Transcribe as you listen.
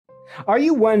Are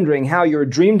you wondering how your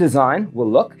dream design will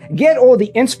look? Get all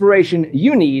the inspiration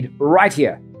you need right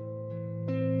here.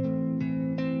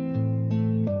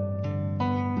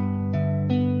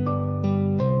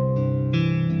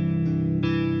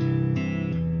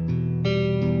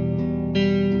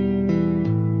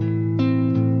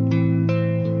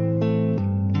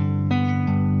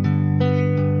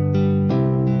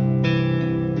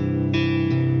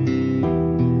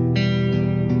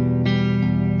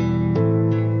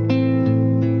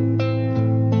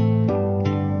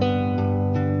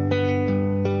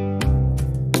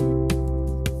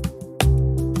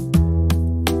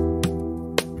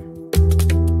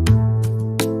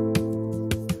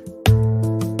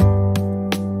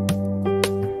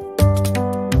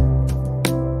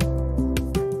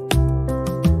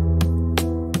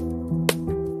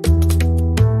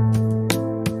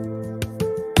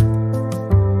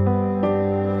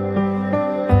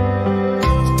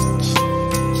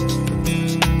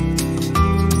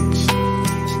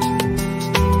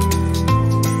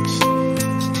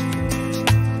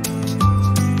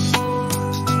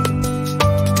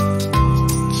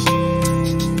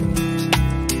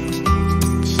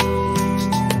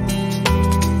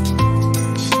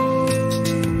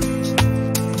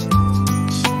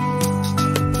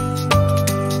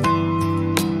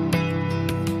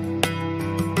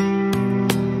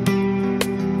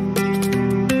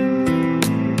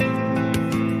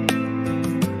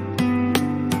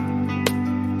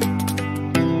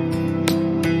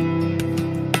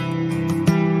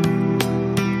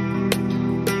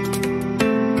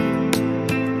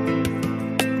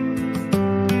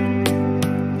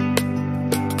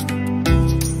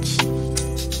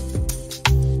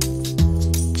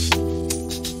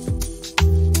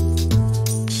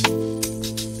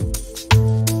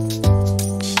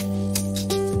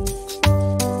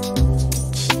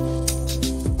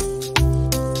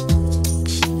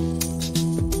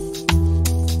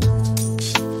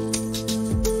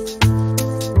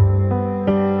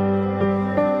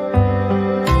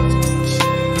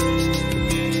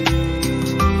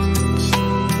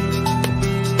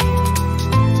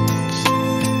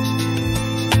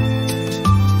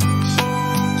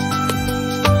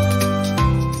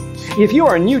 If you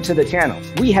are new to the channel,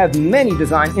 we have many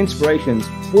design inspirations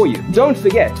for you. Don't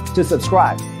forget to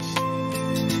subscribe.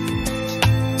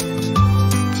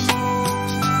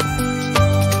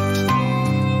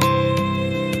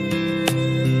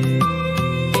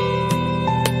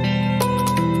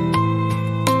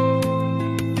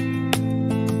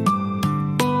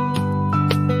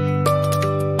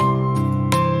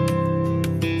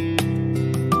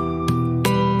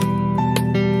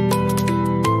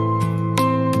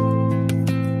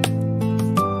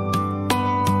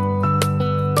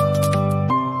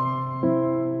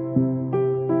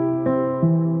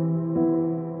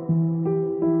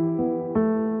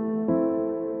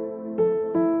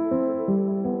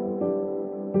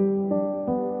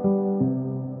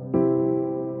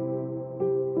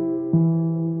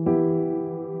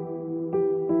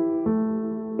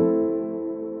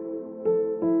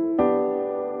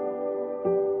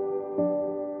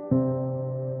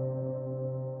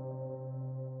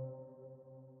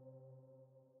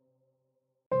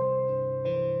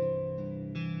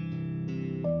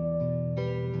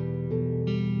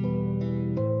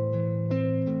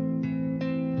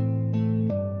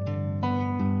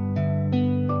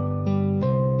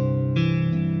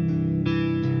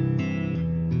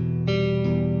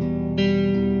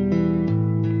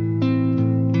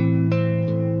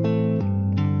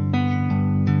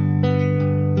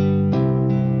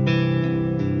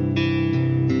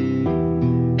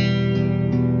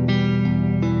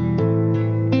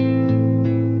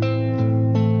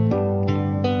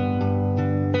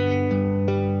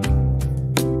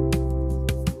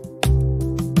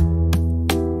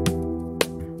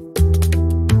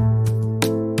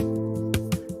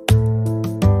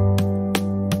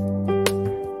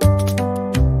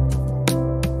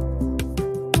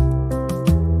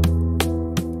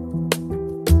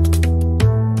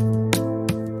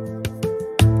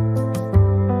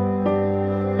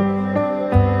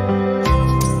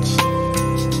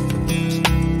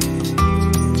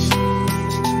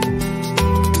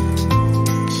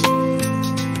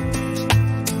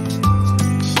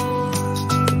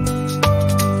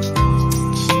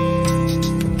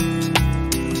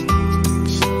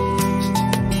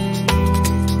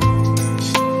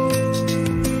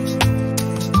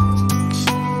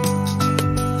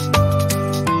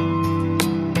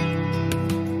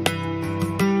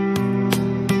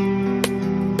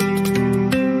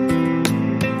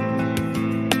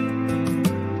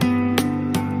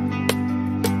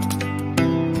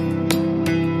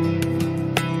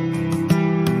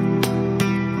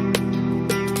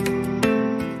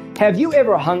 Have you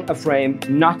ever hung a frame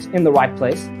not in the right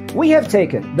place? We have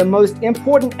taken the most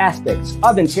important aspects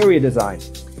of interior design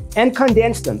and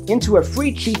condensed them into a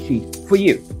free cheat sheet for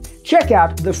you. Check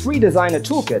out the free designer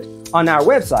toolkit on our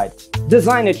website,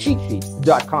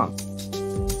 designercheatsheet.com.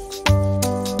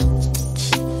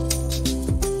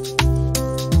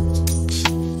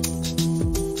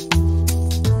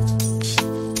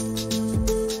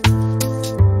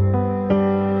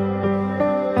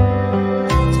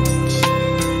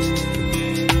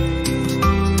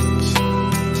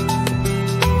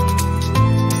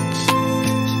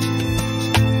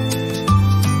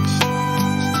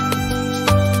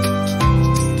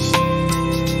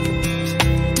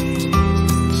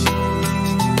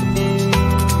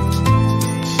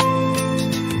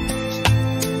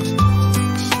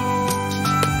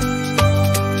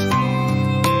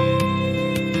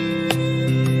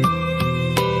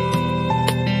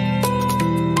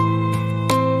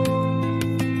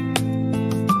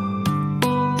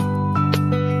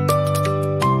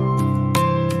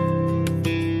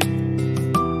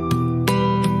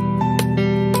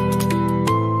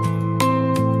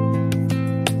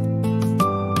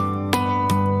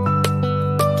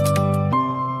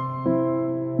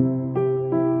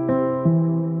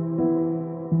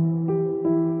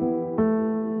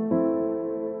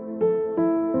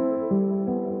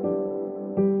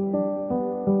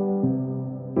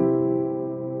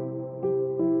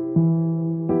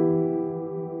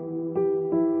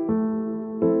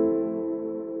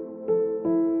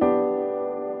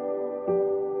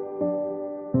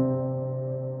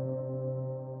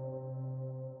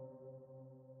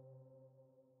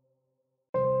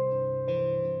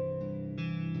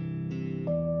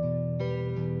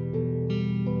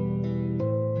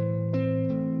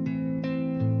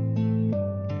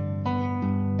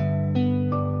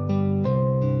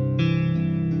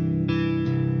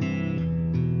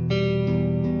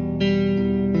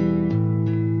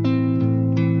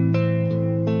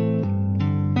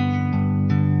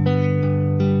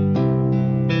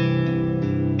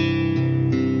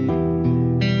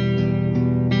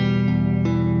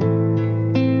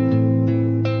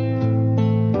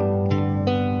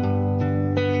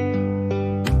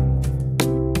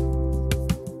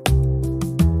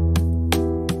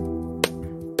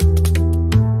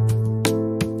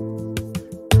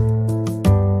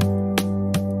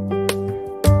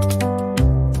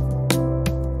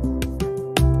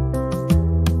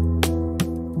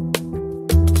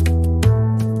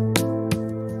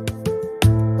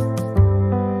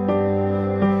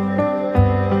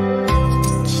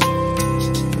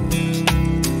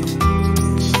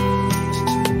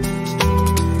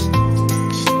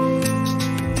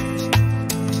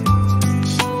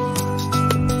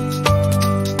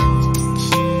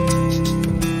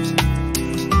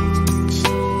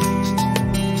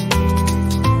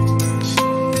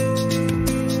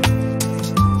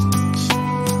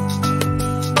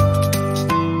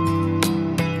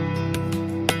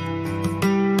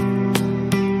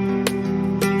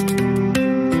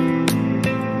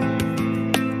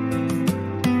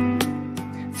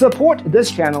 Support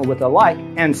this channel with a like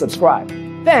and subscribe.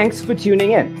 Thanks for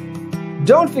tuning in.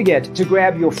 Don't forget to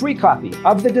grab your free copy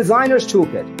of the Designer's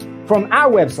Toolkit from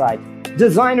our website,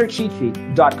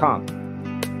 designercheatsheet.com.